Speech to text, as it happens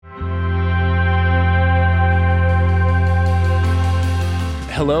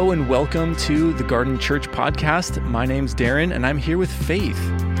Hello and welcome to the Garden.church podcast. My name's Darren and I'm here with Faith.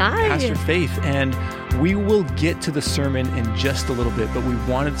 Hi. Pastor Faith. And we will get to the sermon in just a little bit, but we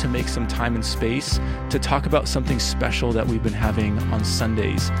wanted to make some time and space to talk about something special that we've been having on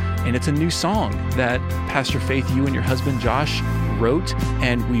Sundays. And it's a new song that Pastor Faith, you and your husband Josh wrote,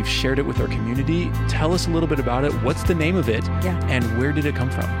 and we've shared it with our community. Tell us a little bit about it. What's the name of it? And where did it come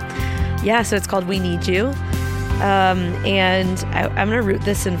from? Yeah, so it's called We Need You. And I'm going to root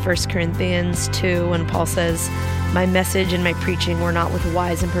this in 1 Corinthians 2 when Paul says, "My message and my preaching were not with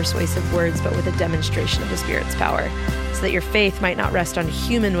wise and persuasive words, but with a demonstration of the Spirit's power, so that your faith might not rest on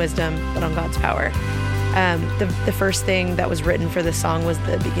human wisdom, but on God's power." The first thing that was written for this song was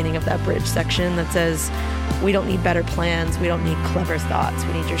the beginning of that bridge section that says, "We don't need better plans. We don't need clever thoughts.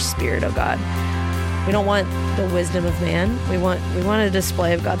 We need your Spirit, oh God." We don't want the wisdom of man. We want a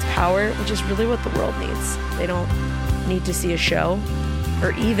display of God's power, which is really what the world needs. They don't need to see a show,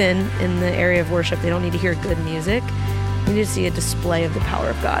 or even in the area of worship, they don't need to hear good music. They need to see a display of the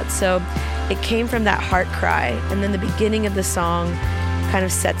power of God. So it came from that heart cry. And then the beginning of the song kind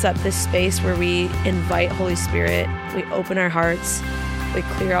of sets up this space where we invite Holy Spirit. We open our hearts. We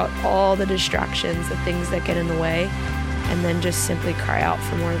clear out all the distractions, the things that get in the way, and then just simply cry out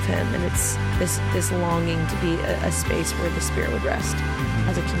for more of Him. And it's this longing to be a space where the Spirit would rest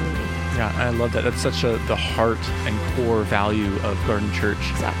as a community. Yeah, I love that. That's such the heart and core value of Garden Church.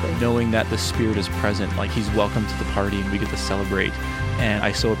 Exactly. Knowing that the Spirit is present, like He's welcome to the party and we get to celebrate. And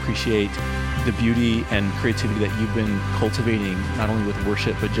I so appreciate the beauty and creativity that you've been cultivating, not only with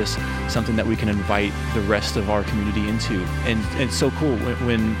worship, but just something that we can invite the rest of our community into. And it's so cool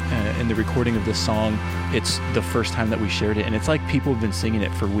when in the recording of this song, it's the first time that we shared it. And it's like people have been singing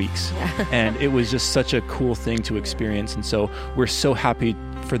it for weeks. Yeah. And it was just such a cool thing to experience. And so we're so happy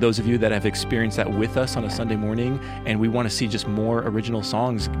for those of you that have experienced that with us on a Sunday morning, and we want to see just more original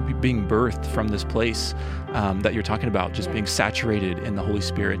songs being birthed from this place that you're talking about, just being saturated in the Holy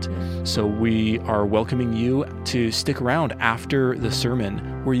Spirit. So we are welcoming you to stick around after the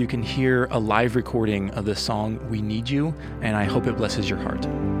sermon, where you can hear a live recording of the song We Need You, and I hope it blesses your heart.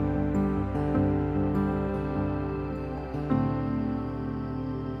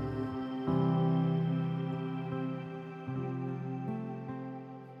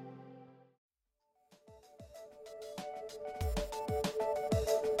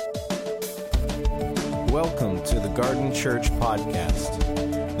 Welcome to the Garden Church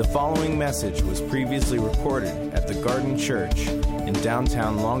podcast. The following message was previously recorded at the Garden Church in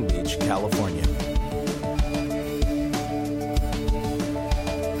downtown Long Beach, California.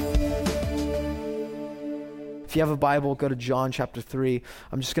 If you have a Bible, go to John chapter 3.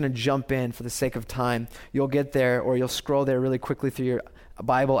 I'm just going to jump in for the sake of time. You'll get there, or you'll scroll there really quickly through your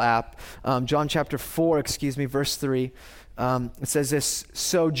Bible app. John chapter 4, verse 3. It says this: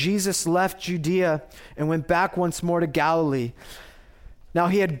 "So Jesus left Judea and went back once more to Galilee. Now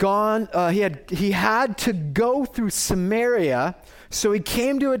he had to go through Samaria, so he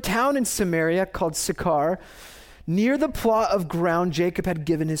came to a town in Samaria called Sychar, near the plot of ground Jacob had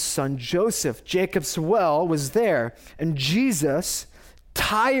given his son Joseph. Jacob's well was there, and Jesus,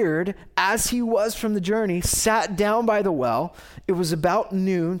 tired as he was from the journey, sat down by the well. It was about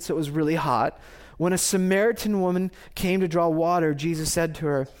noon, so it was really hot. When a Samaritan woman came to draw water, Jesus said to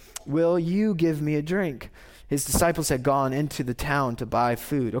her, 'Will you give me a drink?' His disciples had gone into the town to buy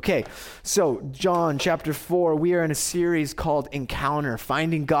food." Okay, so John chapter 4, we are in a series called Encounter,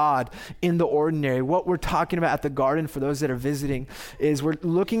 Finding God in the Ordinary. What we're talking about at the Garden, for those that are visiting, is we're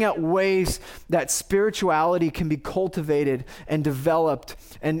looking at ways that spirituality can be cultivated and developed.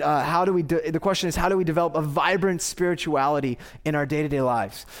 And the question is, how do we develop a vibrant spirituality in our day-to-day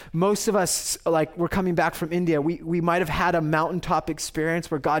lives? Most of us, like we're coming back from India, we might have had a mountaintop experience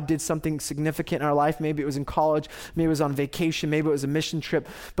where God did something significant in our life. Maybe it was in college, maybe it was on vacation, maybe it was a mission trip,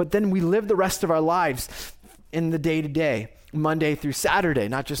 but then we live the rest of our lives in the day-to-day, Monday through Saturday,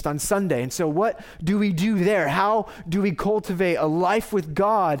 not just on Sunday. And so what do we do there? How do we cultivate a life with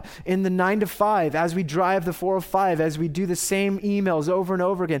God in the 9 to 5, as we drive the 405, as we do the same emails over and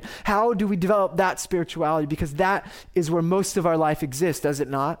over again? How do we develop that spirituality? Because that is where most of our life exists, does it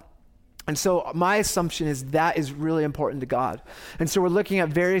not? And so my assumption is that is really important to God. And so we're looking at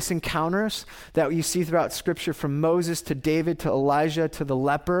various encounters that you see throughout Scripture, from Moses to David to Elijah to the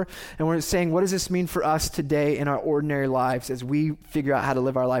leper. And we're saying, what does this mean for us today in our ordinary lives as we figure out how to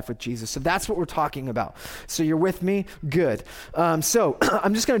live our life with Jesus? So that's what we're talking about. So you're with me? Good. So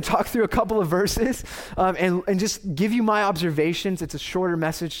I'm just going to talk through a couple of verses and just give you my observations. It's a shorter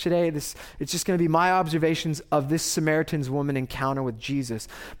message today. It's just going to be my observations of this Samaritan's woman encounter with Jesus.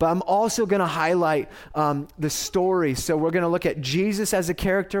 But I'm also also going to highlight the story. So we're going to look at Jesus as a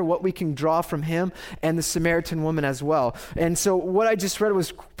character, what we can draw from him, and the Samaritan woman as well. And so what I just read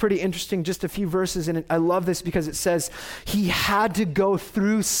was pretty interesting, just a few verses, and I love this because it says he had to go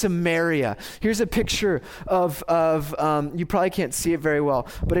through Samaria. Here's a picture of you probably can't see it very well,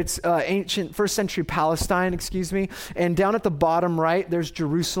 but it's ancient first century Palestine, and down at the bottom right, there's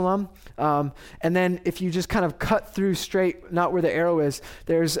Jerusalem. And then if you just kind of cut through straight, not where the arrow is,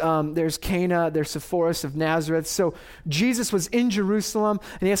 there's Cana, there's Sepphoris of Nazareth. So Jesus was in Jerusalem,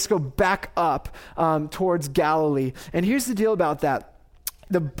 and he has to go back up towards Galilee. And here's the deal about that.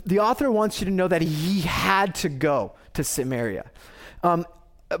 The author wants you to know that he had to go to Samaria.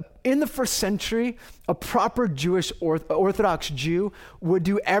 In the first century, a proper Jewish Orthodox Jew would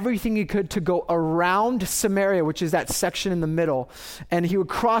do everything he could to go around Samaria, which is that section in the middle, and he would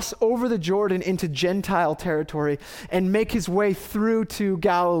cross over the Jordan into Gentile territory and make his way through to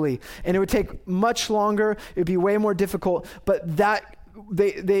Galilee. And it would take much longer. It would be way more difficult, but that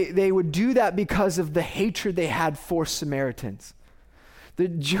they would do that because of the hatred they had for Samaritans. The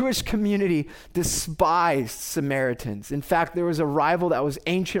Jewish community despised Samaritans. In fact, there was a rival that was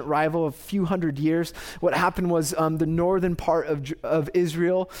ancient rival of a few hundred years. What happened was the northern part of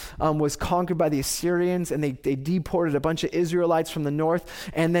Israel was conquered by the Assyrians, and they deported a bunch of Israelites from the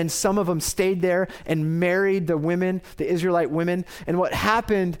north, and then some of them stayed there and married the women, the Israelite women. And what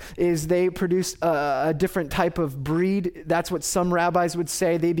happened is they produced a different type of breed. That's what some rabbis would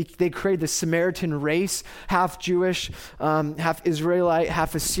say. They created the Samaritan race, half Jewish, half Israelite,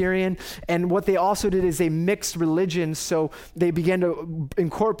 half Assyrian. And what they also did is they mixed religions. So they began to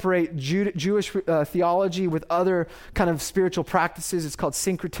incorporate Jewish theology with other kind of spiritual practices. It's called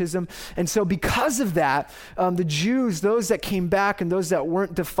syncretism. And so because of that, the Jews, those that came back and those that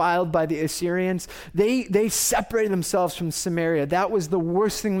weren't defiled by the Assyrians, they separated themselves from Samaria. That was the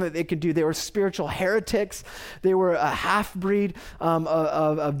worst thing that they could do. They were spiritual heretics. They were a half-breed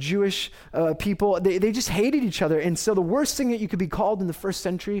of Jewish people. They just hated each other. And so the worst thing that you could be called in the first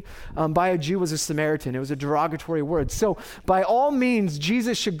century by a Jew was a Samaritan. It was a derogatory word. So by all means,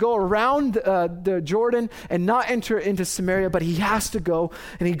 Jesus should go around the Jordan and not enter into Samaria, but he has to go,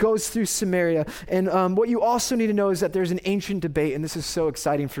 and he goes through Samaria. And what you also need to know is that there's an ancient debate, and this is so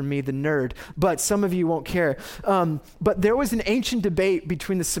exciting for me, the nerd, but some of you won't care. But there was an ancient debate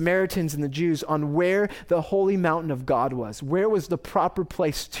between the Samaritans and the Jews on where the holy mountain of God was. Where was the proper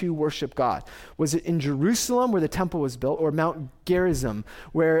place to worship God? Was it in Jerusalem where the temple was built, or Mount Gerizim,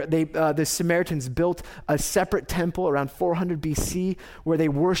 where the Samaritans built a separate temple around 400 BC where they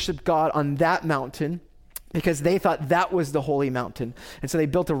worshiped God on that mountain because they thought that was the holy mountain. And so they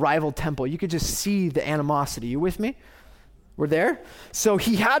built a rival temple. You could just see the animosity. You with me? We're there? So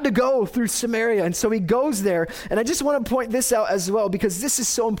he had to go through Samaria, and so he goes there. And I just want to point this out as well because this is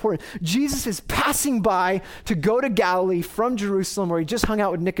so important. Jesus is passing by to go to Galilee from Jerusalem where he just hung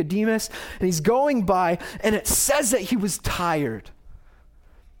out with Nicodemus, and he's going by, and it says that he was tired.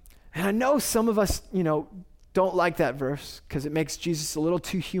 And I know some of us, don't like that verse because it makes Jesus a little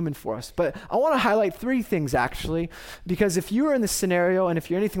too human for us. But I want to highlight three things actually, because if you were in this scenario and if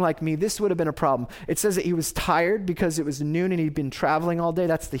you're anything like me, this would have been a problem. It says that he was tired because it was noon and he'd been traveling all day.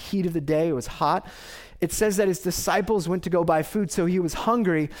 That's the heat of the day. It was hot. It says that his disciples went to go buy food, so he was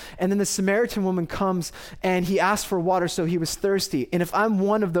hungry. And then the Samaritan woman comes and he asked for water, so he was thirsty. And if I'm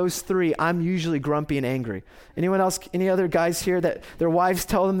one of those three, I'm usually grumpy and angry. Anyone else, any other guys here that their wives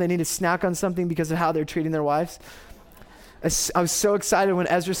tell them they need to snack on something because of how they're treating their wives? I was so excited when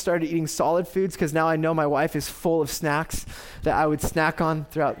Ezra started eating solid foods because now I know my wife is full of snacks that I would snack on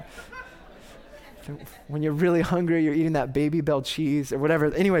throughout. When you're really hungry, you're eating that Baby Bell cheese or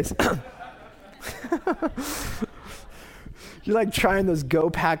whatever. Anyways. You're like trying those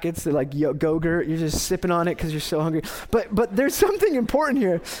Go packets. They're like Go-Gurt. You're just sipping on it because you're so hungry. But there's something important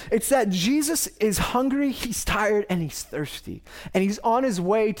here. It's that Jesus is hungry, he's tired, and he's thirsty. And he's on his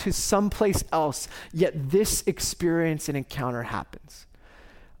way to someplace else. Yet this experience and encounter happens.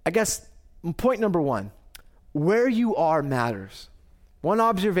 I guess point number one, where you are matters. One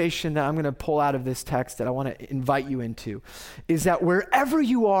observation that I'm going to pull out of this text that I want to invite you into is that wherever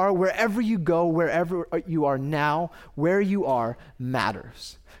you are, wherever you go, wherever you are now, where you are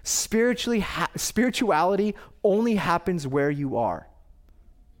matters. Spirituality only happens where you are.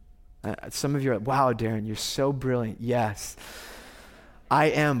 Some of you are like, wow, Darren, you're so brilliant. Yes,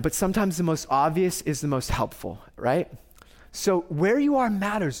 I am. But sometimes the most obvious is the most helpful, right? So where you are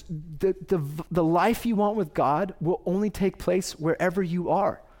matters. The life you want with God will only take place wherever you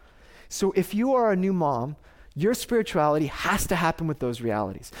are. So if you are a new mom, Your spirituality has to happen with those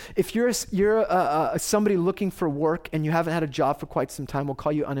realities. If you're somebody looking for work and you haven't had a job for quite some time, we'll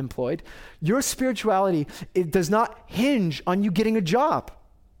call you unemployed. Your spirituality, it does not hinge on you getting a job.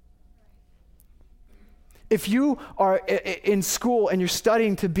 If you are in school and you're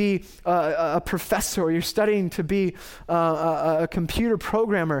studying to be a professor, or you're studying to be a computer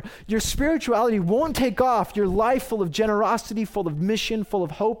programmer, your spirituality won't take off. Your life full of generosity, full of mission, full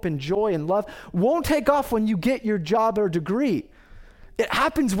of hope and joy and love won't take off when you get your job or degree. It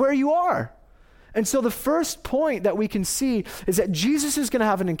happens where you are. And so the first point that we can see is that Jesus is going to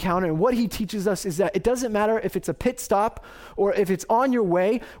have an encounter, and what he teaches us is that it doesn't matter if it's a pit stop or if it's on your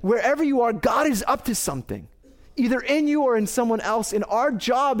way, wherever you are, God is up to something, either in you or in someone else, and our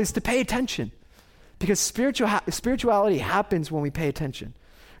job is to pay attention, because spirituality happens when we pay attention.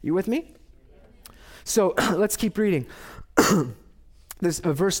 Are you with me? So let's keep reading.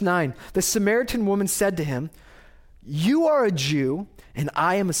 Verse 9, the Samaritan woman said to him, "You are a Jew, and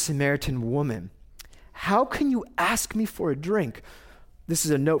I am a Samaritan woman. How can you ask me for a drink?" This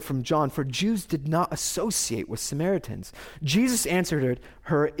is a note from John, for Jews did not associate with Samaritans. Jesus answered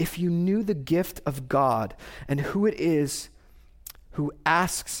her, "If you knew the gift of God and who it is who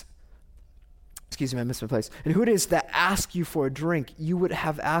asks, I missed my place, and who it is that asks you for a drink, you would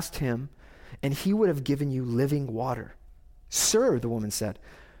have asked him, and he would have given you living water." "Sir," the woman said,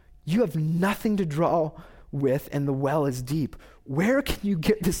 "you have nothing to draw with, and the well is deep. Where can you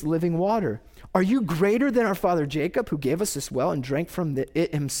get this living water? Are you greater than our father Jacob, who gave us this well and drank from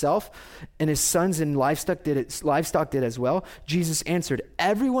it himself, and his sons and livestock did as well?" Jesus answered,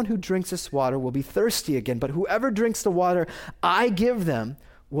 "Everyone who drinks this water will be thirsty again, but whoever drinks the water I give them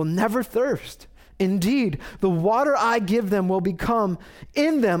will never thirst. Indeed, the water I give them will become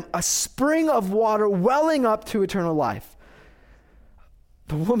in them a spring of water welling up to eternal life."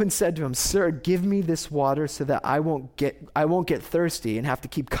 The woman said to him, "Sir, give me this water so that I won't get thirsty and have to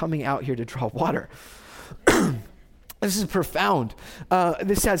keep coming out here to draw water." This is profound.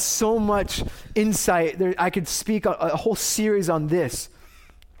 This has so much insight. I could speak a whole series on this.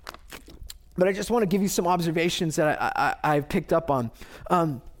 But I just want to give you some observations that I've picked up on.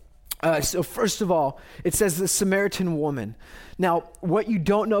 So first of all, it says the Samaritan woman. Now, what you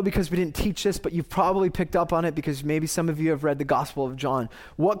don't know, because we didn't teach this, but you've probably picked up on it because maybe some of you have read the Gospel of John.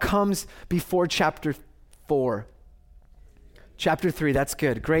 What comes before chapter 4? Chapter 3, that's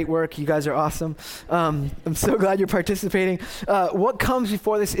good. Great work. You guys are awesome. I'm so glad you're participating. What comes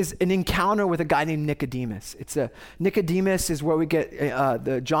before this is an encounter with a guy named Nicodemus. Nicodemus is where we get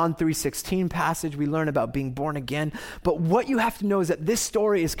the John 3:16 passage. We learn about being born again. But what you have to know is that this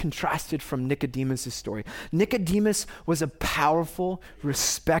story is contrasted from Nicodemus' story. Nicodemus was a powerful,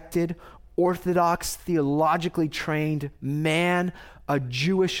 respected, orthodox, theologically trained man, a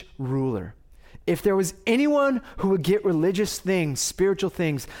Jewish ruler. If there was anyone who would get religious things, spiritual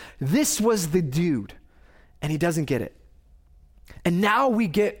things, this was the dude, and he doesn't get it. And now we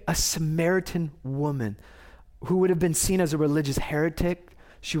get a Samaritan woman who would have been seen as a religious heretic.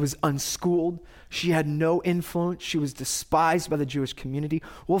 She was unschooled. She had no influence. She was despised by the Jewish community.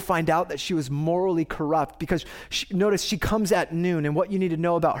 We'll find out that she was morally corrupt because notice she comes at noon. And what you need to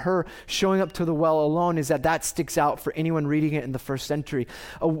know about her showing up to the well alone is that sticks out for anyone reading it in the first century.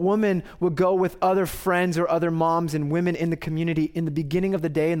 A woman would go with other friends or other moms and women in the community in the beginning of the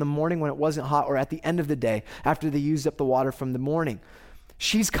day, in the morning when it wasn't hot, or at the end of the day after they used up the water from the morning.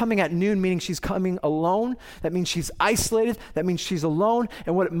 She's coming at noon, meaning she's coming alone. That means she's isolated. That means she's alone.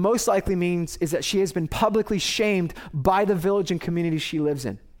 And what it most likely means is that she has been publicly shamed by the village and community she lives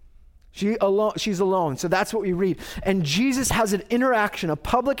in. She's alone. So that's what we read. And Jesus has an interaction, a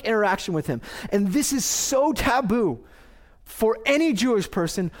public interaction with him. And this is so taboo for any Jewish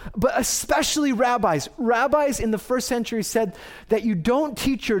person, but especially rabbis. Rabbis in the first century said that you don't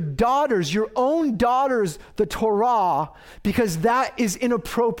teach your own daughters, the Torah, because that is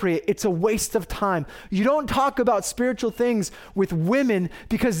inappropriate. It's a waste of time. You don't talk about spiritual things with women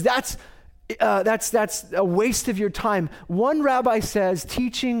because that's a waste of your time. One rabbi says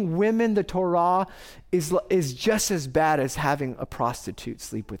teaching women the Torah is just as bad as having a prostitute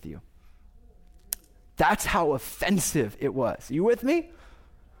sleep with you. That's how offensive it was. Are you with me?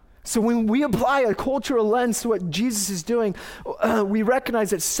 So when we apply a cultural lens to what Jesus is doing, we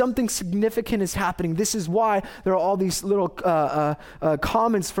recognize that something significant is happening. This is why there are all these little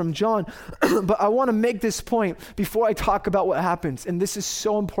comments from John. But I want to make this point before I talk about what happens. And this is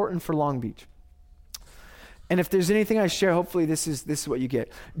so important for Long Beach. And if there's anything I share, hopefully this is what you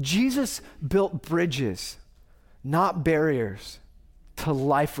get. Jesus built bridges, not barriers, to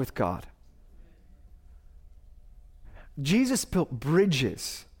life with God. Jesus built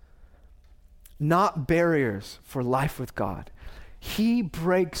bridges, not barriers for life with God. He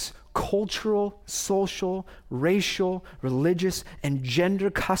breaks cultural, social, racial, religious, and gender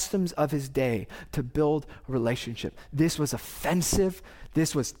customs of his day to build a relationship. This was offensive.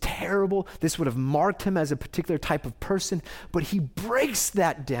 This was terrible. This would have marked him as a particular type of person, but he breaks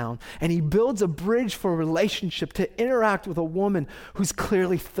that down and he builds a bridge for a relationship to interact with a woman who's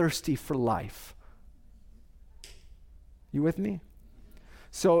clearly thirsty for life. You with me?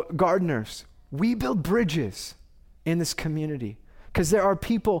 So gardeners, we build bridges in this community because there are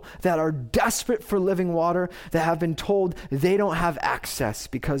people that are desperate for living water that have been told they don't have access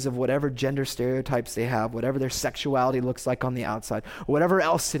because of whatever gender stereotypes they have, whatever their sexuality looks like on the outside, or whatever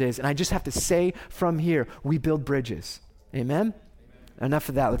else it is. And I just have to say from here, we build bridges. Amen? Enough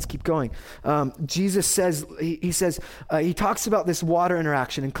of that. Let's keep going. Jesus says, he talks about this water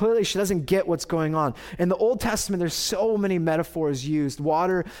interaction, and clearly she doesn't get what's going on. In the Old Testament, there's so many metaphors used.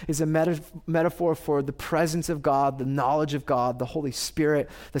 Water is a metaphor for the presence of God, the knowledge of God, the Holy Spirit,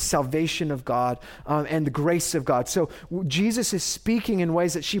 the salvation of God, and the grace of God. So Jesus is speaking in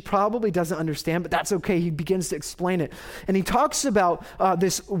ways that she probably doesn't understand, but that's okay. He begins to explain it. And he talks about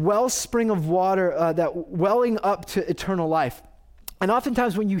this wellspring of water that welling up to eternal life. And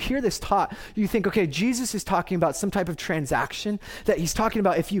oftentimes when you hear this taught, you think, okay, Jesus is talking about some type of transaction, that he's talking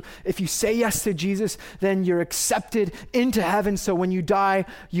about if you say yes to Jesus, then you're accepted into heaven. So when you die,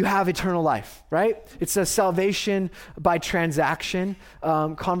 you have eternal life, right? It's a salvation by transaction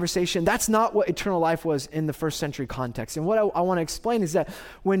conversation. That's not what eternal life was in the first century context. And what I want to explain is that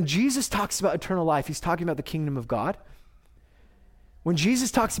when Jesus talks about eternal life, he's talking about the kingdom of God. When Jesus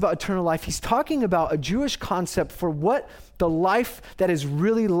talks about eternal life, he's talking about a Jewish concept for what the life that is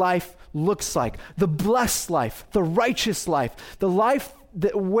really life looks like. The blessed life, the righteous life, the life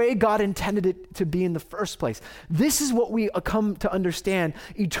the way God intended it to be in the first place. This is what we come to understand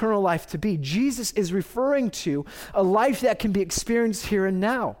eternal life to be. Jesus is referring to a life that can be experienced here and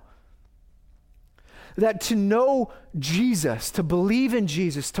now. That to know Jesus, to believe in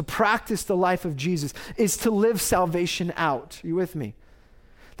Jesus, to practice the life of Jesus is to live salvation out. You with me?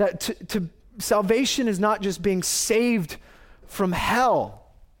 That to salvation is not just being saved from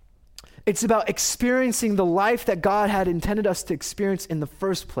hell. It's about experiencing the life that God had intended us to experience in the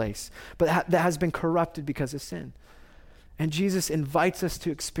first place, but that has been corrupted because of sin. And Jesus invites us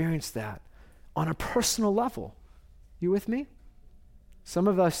to experience that on a personal level. You with me? Some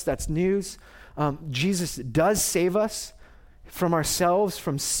of us, that's news. Jesus does save us from ourselves,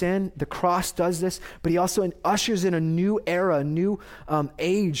 from sin. The cross does this, but he also ushers in a new era, a new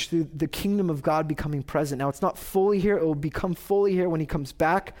age through the kingdom of God becoming present. Now, it's not fully here. It will become fully here when he comes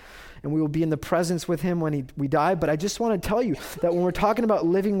back, and we will be in the presence with him when we die. But I just want to tell you that when we're talking about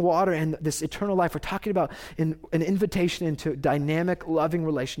living water and this eternal life, we're talking about an invitation into a dynamic, loving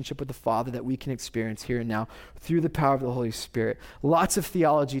relationship with the Father that we can experience here and now through the power of the Holy Spirit. Lots of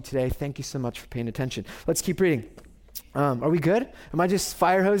theology today. Thank you so much for paying attention. Let's keep reading. Are we good? Am I just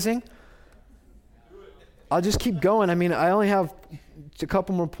fire hosing? I'll just keep going. I mean, I only have a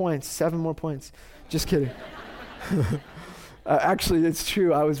couple more points, 7 more points. Just kidding. Actually, it's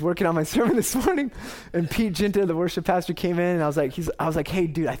true. I was working on my sermon this morning, and Pete Ginta, the worship pastor, came in, and I was like, hey,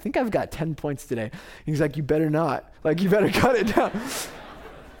 dude, I think I've got 10 points today. He's like, you better not. Like, you better cut it down.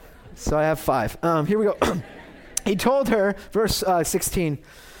 So I have 5. Here we go. He told her, verse 16.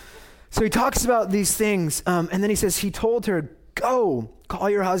 So he talks about these things, and then he says, he told her, go,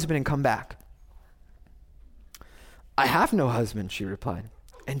 call your husband and come back. I have no husband, she replied.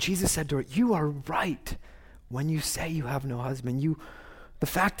 And Jesus said to her, you are right when you say you have no husband. The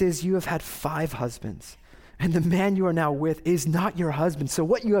fact is you have had 5 husbands, and the man you are now with is not your husband. So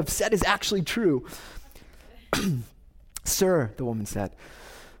what you have said is actually true. Sir, the woman said,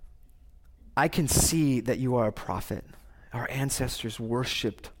 I can see that you are a prophet. Our ancestors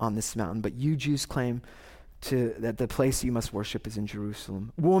worshipped on this mountain, but you Jews claim that the place you must worship is in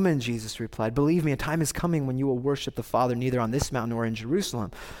Jerusalem. Woman, Jesus replied, believe me, a time is coming when you will worship the Father neither on this mountain nor in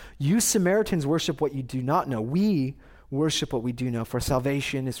Jerusalem. You Samaritans worship what you do not know. We worship what we do know, for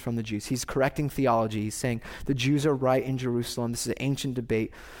salvation is from the Jews. He's correcting theology. He's saying the Jews are right in Jerusalem. This is an ancient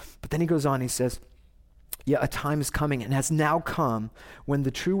debate. But then he goes on, he says, yeah, a time is coming and has now come when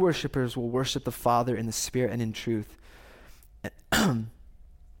the true worshipers will worship the Father in the Spirit and in truth.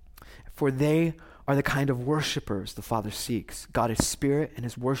 For they are the kind of worshipers the Father seeks. God is spirit, and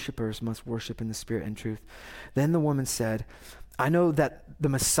his worshipers must worship in the Spirit and truth. Then the woman said, I know that the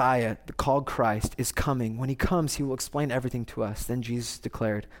Messiah, the called Christ, is coming. When he comes, he will explain everything to us. Then Jesus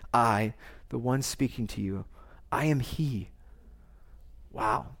declared, I, the one speaking to you, I am he.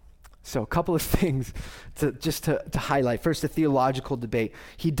 Wow. So a couple of things to highlight. First, a theological debate.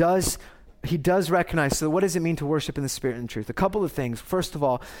 He does he does recognize, so what does it mean to worship in the Spirit and truth? A couple of things. First of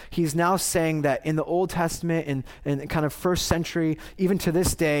all, he's now saying that in the Old Testament and kind of first century, even to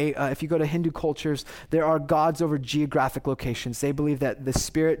this day, if you go to Hindu cultures, there are gods over geographic locations. They believe that the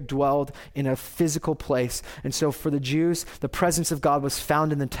Spirit dwelled in a physical place. And so for the Jews, the presence of God was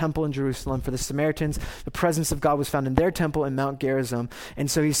found in the temple in Jerusalem. For the Samaritans, the presence of God was found in their temple in Mount Gerizim.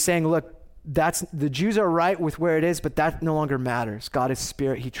 And so he's saying, look, the Jews are right with where it is, but that no longer matters. God is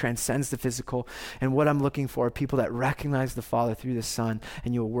spirit. He transcends the physical. And what I'm looking for are people that recognize the Father through the Son,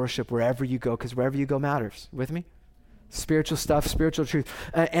 and you'll worship wherever you go, because wherever you go matters. With me? Spiritual stuff, spiritual truth.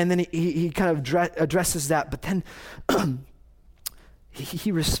 And then he kind of addresses that, but then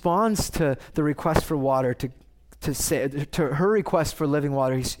he responds to the request for water, to her request for living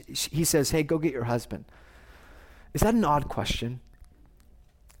water. He says, hey, go get your husband. Is that an odd question?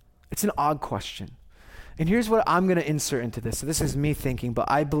 It's an odd question. And here's what I'm going to insert into this. So this is me thinking,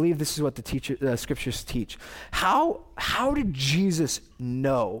 but I believe this is what the scriptures teach. How did Jesus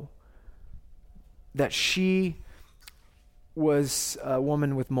know that she was a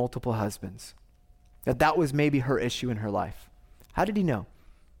woman with multiple husbands? That was maybe her issue in her life? How did he know?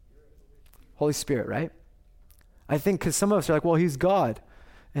 Holy Spirit, right? I think because some of us are like, well, he's God.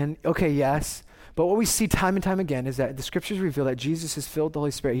 And okay, yes. But what we see time and time again is that the scriptures reveal that Jesus is filled with the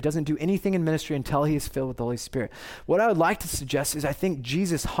Holy Spirit. He doesn't do anything in ministry until he is filled with the Holy Spirit. What I would like to suggest is I think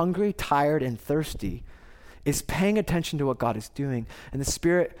Jesus, hungry, tired, and thirsty, is paying attention to what God is doing, and the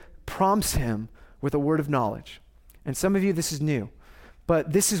Spirit prompts him with a word of knowledge. And some of you, this is new,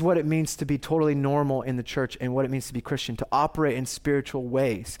 but this is what it means to be totally normal in the church and what it means to be Christian, to operate in spiritual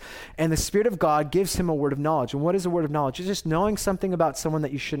ways. And the Spirit of God gives him a word of knowledge. And what is a word of knowledge? It's just knowing something about someone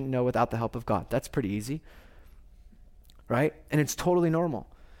that you shouldn't know without the help of God. That's pretty easy, right? And it's totally normal.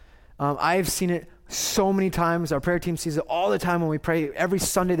 I've seen it so many times. Our prayer team sees it all the time when we pray. Every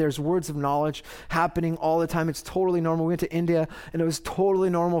Sunday there's words of knowledge happening all the time. It's totally normal. We went to India and it was totally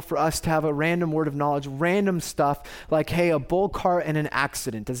normal for us to have a random word of knowledge, random stuff like, hey, a bull cart and an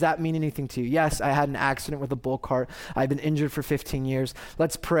accident. Does that mean anything to you? Yes, I had an accident with a bull cart. I've been injured for 15 years.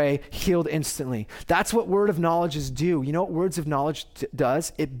 Let's pray, healed instantly. That's what word of knowledges do. You know what words of knowledge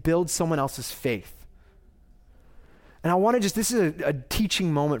does? It builds someone else's faith. And I want to this is a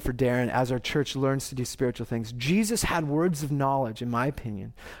teaching moment for Darren as our church learns to do spiritual things. Jesus had words of knowledge, in my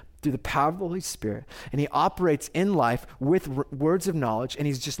opinion, through the power of the Holy Spirit. And he operates in life with words of knowledge, and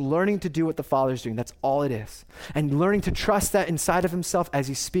he's just learning to do what the Father's doing. That's all it is. And learning to trust that inside of himself as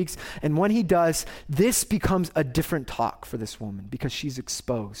he speaks. And when he does, this becomes a different talk for this woman because she's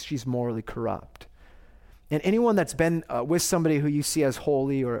exposed. She's morally corrupt. And anyone that's been with somebody who you see as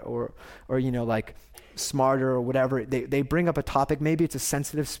holy or like smarter or whatever, they bring up a topic. Maybe it's a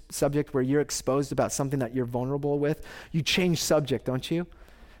sensitive subject where you're exposed about something that you're vulnerable with. You change subject, don't you?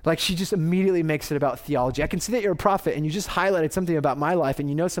 Like she just immediately makes it about theology. I can see that you're a prophet and you just highlighted something about my life and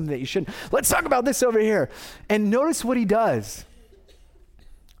you know something that you shouldn't. Let's talk about this over here. And notice what he does.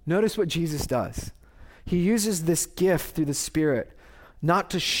 Notice what Jesus does. He uses this gift through the Spirit not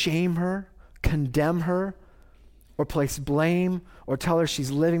to shame her, condemn her, or place blame or tell her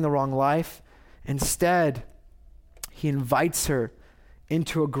she's living the wrong life. Instead, he invites her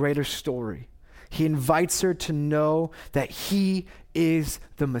into a greater story. He invites her to know that he is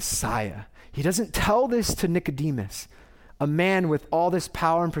the Messiah. He doesn't tell this to Nicodemus, a man with all this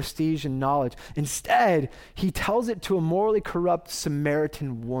power and prestige and knowledge. Instead, he tells it to a morally corrupt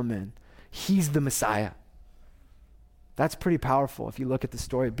Samaritan woman. He's the Messiah. That's pretty powerful if you look at the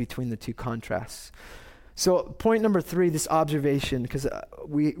story between the two contrasts. So point number 3, this observation, because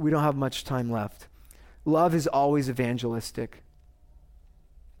we don't have much time left. Love is always evangelistic.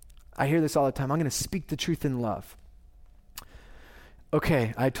 I hear this all the time. I'm going to speak the truth in love.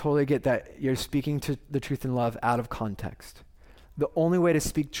 Okay, I totally get that you're speaking to the truth in love out of context. The only way to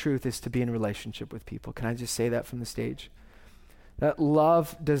speak truth is to be in relationship with people. Can I just say that from the stage? That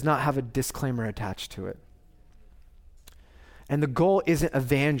love does not have a disclaimer attached to it. And the goal isn't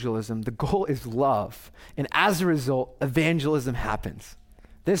evangelism. The goal is love. And as a result, evangelism happens.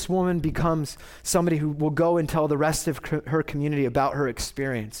 This woman becomes somebody who will go and tell the rest of her community about her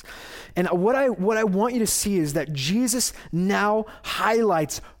experience. And what I want you to see is that Jesus now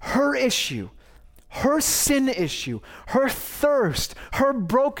highlights her issue, her sin issue, her thirst, her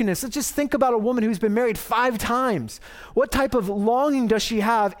brokenness. Let's just think about a woman who's been married 5 times. What type of longing does she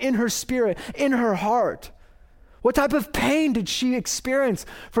have in her spirit, in her heart? What type of pain did she experience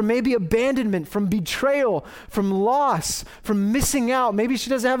from maybe abandonment, from betrayal, from loss, from missing out? Maybe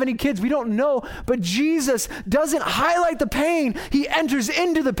she doesn't have any kids. We don't know. But Jesus doesn't highlight the pain. He enters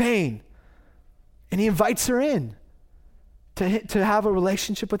into the pain. And he invites her in to have a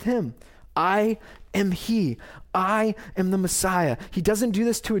relationship with him. I am he. I am the Messiah. He doesn't do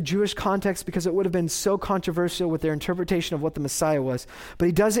this to a Jewish context because it would have been so controversial with their interpretation of what the Messiah was. But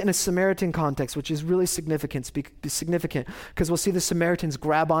he does it in a Samaritan context, which is really significant because we'll see the Samaritans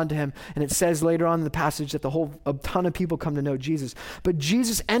grab onto him, and it says later on in the passage that a ton of people come to know Jesus. But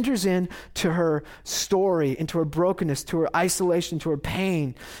Jesus enters into her story, into her brokenness, to her isolation, to her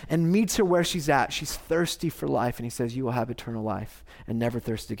pain, and meets her where she's at. She's thirsty for life, and he says, you will have eternal life and never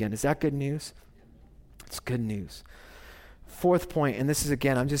thirst again. Is that good news? It's good news. Fourth point, and this is,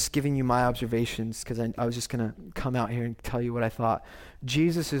 again, I'm just giving you my observations because I was just going to come out here and tell you what I thought.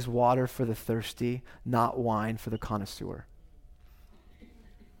 Jesus is water for the thirsty, not wine for the connoisseur.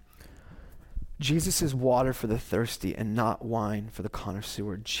 Jesus is water for the thirsty and not wine for the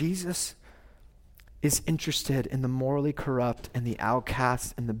connoisseur. Jesus is interested in the morally corrupt and the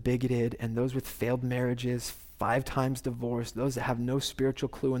outcast and the bigoted and those with failed marriages, 5 times divorced, those that have no spiritual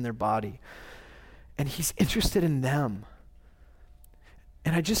clue in their body. And he's interested in them.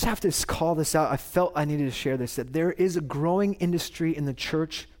 And I just have to call this out. I felt I needed to share this, that there is a growing industry in the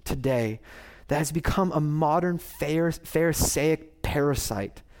church today that has become a modern Pharisaic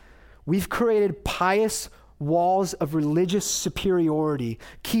parasite. We've created pious walls of religious superiority,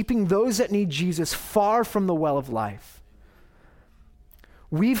 keeping those that need Jesus far from the well of life.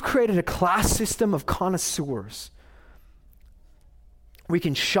 We've created a class system of connoisseurs. We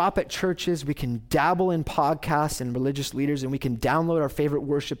can shop at churches, we can dabble in podcasts and religious leaders, and we can download our favorite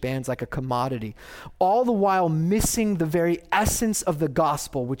worship bands like a commodity, all the while missing the very essence of the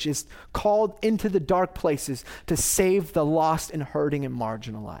gospel, which is called into the dark places to save the lost and hurting and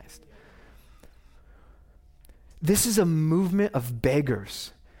marginalized. This is a movement of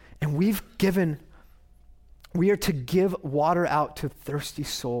beggars, and we are to give water out to thirsty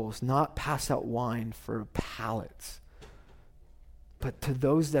souls, not pass out wine for palates, but to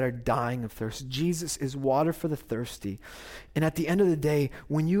those that are dying of thirst. Jesus is water for the thirsty. And at the end of the day,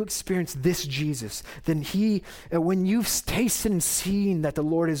 when you experience this Jesus, then when you've tasted and seen that the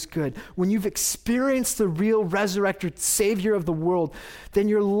Lord is good, when you've experienced the real resurrected Savior of the world, then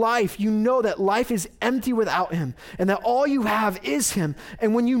your life, you know that life is empty without him and that all you have is him.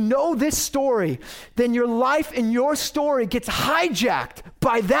 And when you know this story, then your life and your story gets hijacked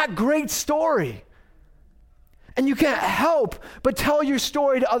by that great story. And you can't help but tell your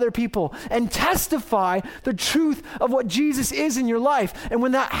story to other people and testify the truth of what Jesus is in your life. And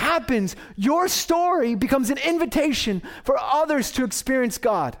when that happens, your story becomes an invitation for others to experience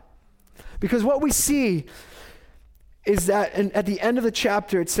God. Because what we see is that at the end of the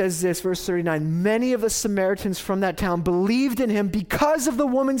chapter, it says this, verse 39, many of the Samaritans from that town believed in him because of the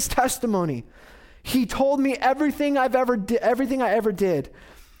woman's testimony. He told me everything I ever did.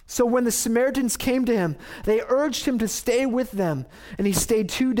 So when the Samaritans came to him, they urged him to stay with them, and he stayed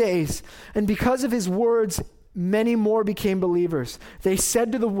 2 days. And because of his words, many more became believers. They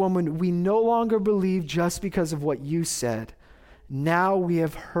said to the woman, we no longer believe just because of what you said. Now we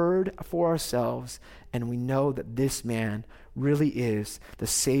have heard for ourselves, and we know that this man really is the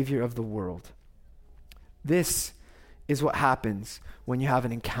Savior of the world. This is what happens when you have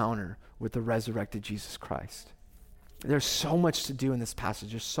an encounter with the resurrected Jesus Christ. There's so much to do in this passage.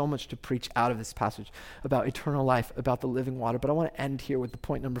 There's so much to preach out of this passage about eternal life, about the living water. But I want to end here with the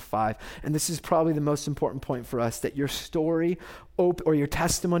point number 5. And this is probably the most important point for us, that your story or your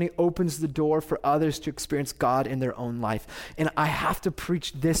testimony opens the door for others to experience God in their own life. And I have to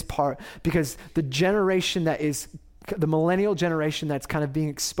preach this part because the generation that is the millennial generation that's kind of being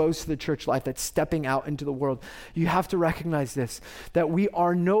exposed to the church life, that's stepping out into the world, you have to recognize this, that we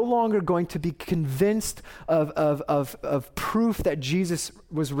are no longer going to be convinced of proof that Jesus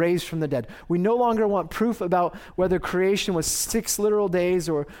was raised from the dead. We no longer want proof about whether creation was 6 literal days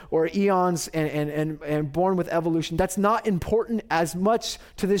or eons and born with evolution. That's not important as much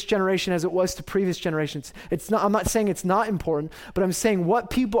to this generation as it was to previous generations. I'm not saying it's not important, but I'm saying what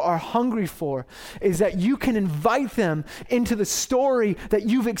people are hungry for is that you can invite them into the story that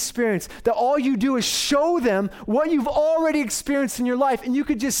you've experienced, that all you do is show them what you've already experienced in your life. And you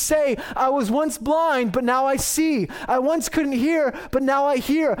could just say, I was once blind, but now I see. I once couldn't hear, but now I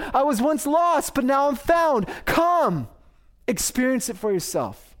hear. I was once lost, but now I'm found. Come, experience it for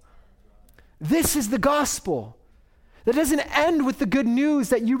yourself. This is the gospel. That doesn't end with the good news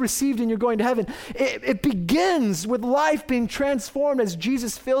that you received and you're going to heaven. It begins with life being transformed as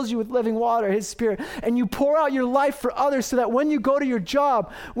Jesus fills you with living water, his Spirit, and you pour out your life for others so that when you go to your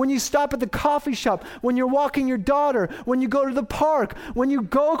job, when you stop at the coffee shop, when you're walking your daughter, when you go to the park, when you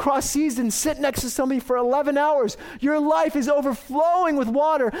go across seas and sit next to somebody for 11 hours, your life is overflowing with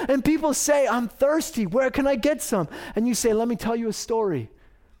water, and people say, I'm thirsty, where can I get some? And you say, let me tell you a story.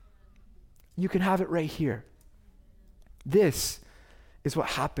 You can have it right here. This is what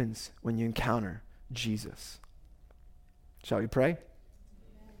happens when you encounter Jesus. Shall we pray?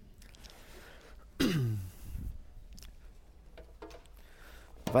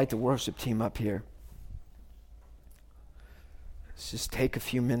 Invite the worship team up here. Let's just take a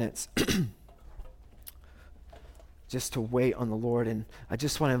few minutes just to wait on the Lord. And I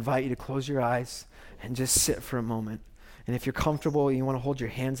just want to invite you to close your eyes and just sit for a moment. And if you're comfortable, you want to hold your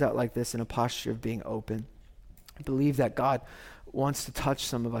hands out like this in a posture of being open. I believe that God wants to touch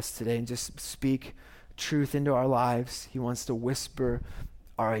some of us today and just speak truth into our lives. He wants to whisper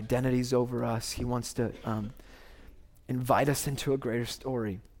our identities over us. He wants to invite us into a greater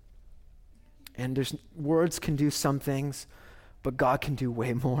story. And words can do some things, but God can do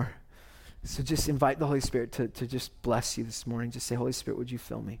way more. So just invite the Holy Spirit to just bless you this morning. Just say, Holy Spirit, would you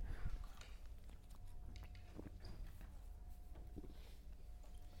fill me?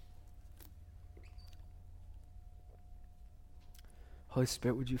 Holy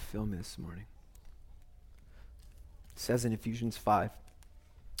Spirit, would you fill me this morning? It says in Ephesians 5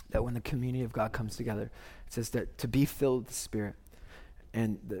 that when the community of God comes together, it says that to be filled with the Spirit.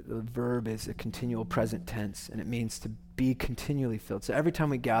 And the verb is a continual present tense, and it means to be continually filled. So every time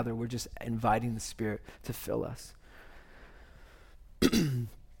we gather, we're just inviting the Spirit to fill us.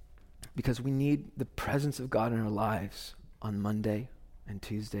 Because we need the presence of God in our lives on Monday and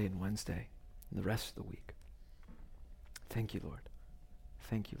Tuesday and Wednesday and the rest of the week. Thank you, Lord.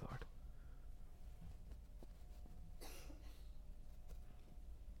 Thank you, Lord.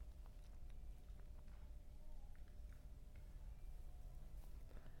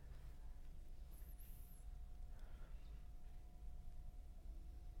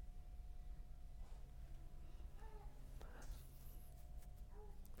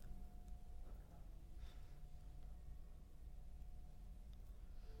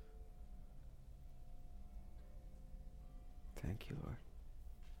 Thank you, Lord.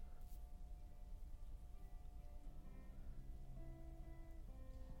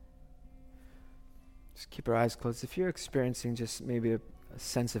 Just keep our eyes closed. If you're experiencing just maybe a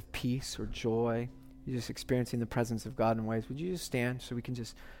sense of peace or joy, you're just experiencing the presence of God in ways, would you just stand so we can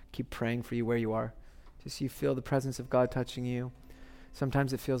just keep praying for you where you are? Just you feel the presence of God touching you.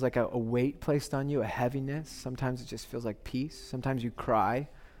 Sometimes it feels like a weight placed on you, a heaviness. Sometimes it just feels like peace. Sometimes you cry.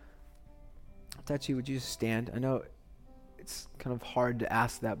 If that's you, would you just stand? I know it's kind of hard to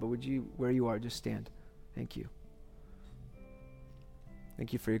ask that, but would you, where you are, just stand. Thank you.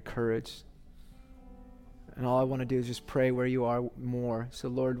 Thank you for your courage. And all I want to do is just pray where you are more. So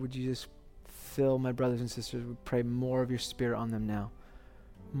Lord, would you just fill my brothers and sisters? We pray more of your Spirit on them now.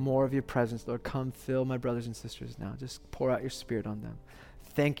 More of your presence, Lord. Come fill my brothers and sisters now. Just pour out your Spirit on them.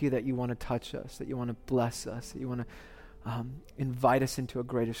 Thank you that you want to touch us, that you want to bless us, that you want to invite us into a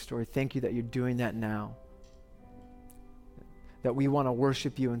greater story. Thank you that you're doing that now. That we want to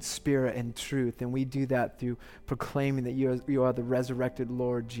worship you in spirit and truth, and we do that through proclaiming that you are the resurrected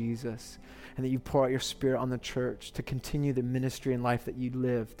Lord Jesus, and that you pour out your Spirit on the church to continue the ministry and life that you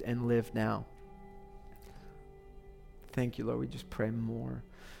lived and live now. Thank you, Lord. We just pray more.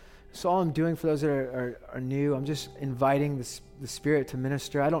 So all I'm doing for those that are new, I'm just inviting the Spirit to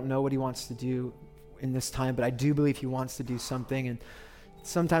minister. I don't know what he wants to do in this time, but I do believe he wants to do something, and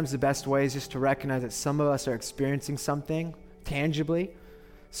sometimes the best way is just to recognize that some of us are experiencing something tangibly.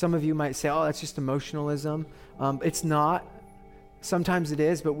 Some of you might say, oh, that's just emotionalism. It's not. Sometimes it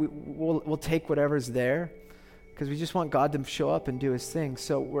is, but we'll take whatever's there because we just want God to show up and do his thing.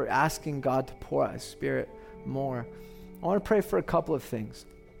 So we're asking God to pour out his Spirit more. I want to pray for a couple of things.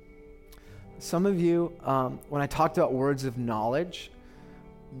 Some of you, when I talked about words of knowledge,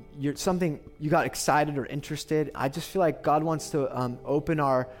 you got excited or interested. I just feel like God wants to open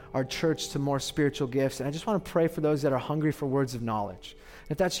our church to more spiritual gifts. And I just want to pray for those that are hungry for words of knowledge.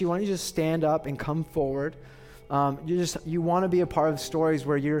 If that's you, why don't you just stand up and come forward? You want to be a part of stories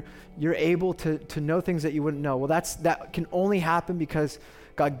where you're able to know things that you wouldn't know. Well, that can only happen because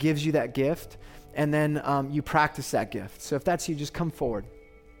God gives you that gift, and then you practice that gift. So if that's you, just come forward.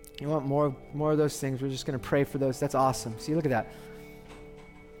 You want more of those things? We're just going to pray for those. That's awesome. See, look at that.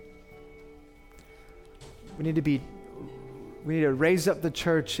 We need to raise up the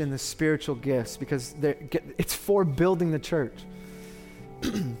church in the spiritual gifts because it's for building the church.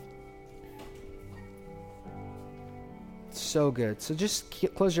 So good. So just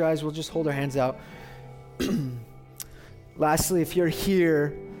close your eyes. We'll just hold our hands out. Lastly, if you're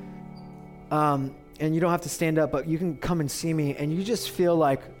here and you don't have to stand up, but you can come and see me, and you just feel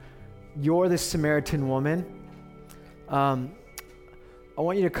like you're the Samaritan woman, I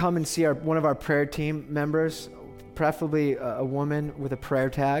want you to come and see one of our prayer team members, preferably a woman with a prayer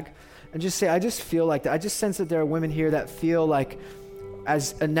tag. and just say, I just feel like that. I just sense that there are women here that feel like,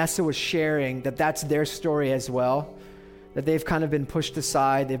 as Anessa was sharing, that that's their story as well, that they've kind of been pushed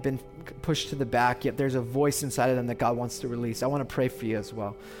aside, they've been pushed to the back, yet there's a voice inside of them that God wants to release. I want to pray for you as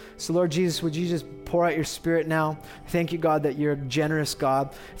well. So Lord Jesus, would you just pour out your Spirit now? Thank you, God, that you're a generous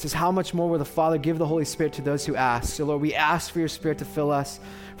God. It says, how much more will the Father give the Holy Spirit to those who ask? So Lord, we ask for your Spirit to fill us,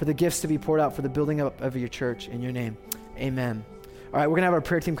 for the gifts to be poured out, for the building up of your church. In your name, amen. All right, we're going to have our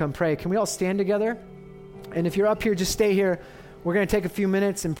prayer team come pray. Can we all stand together? And if you're up here, just stay here. We're going to take a few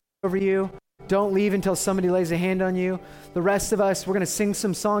minutes and pray over you. Don't leave until somebody lays a hand on you. The rest of us, we're going to sing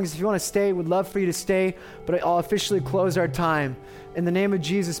some songs. If you want to stay, we'd love for you to stay, but I'll officially close our time. In the name of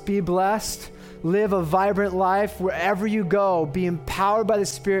Jesus, be blessed. Live a vibrant life wherever you go. Be empowered by the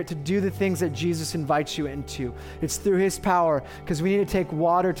Spirit to do the things that Jesus invites you into. It's through his power, because we need to take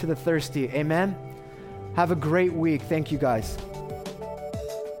water to the thirsty. Amen? Have a great week. Thank you, guys.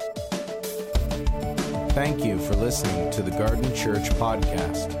 Thank you for listening to the Garden Church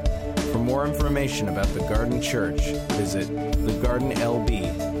podcast. For more information about the Garden Church, visit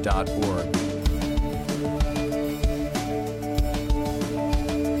thegardenlb.org.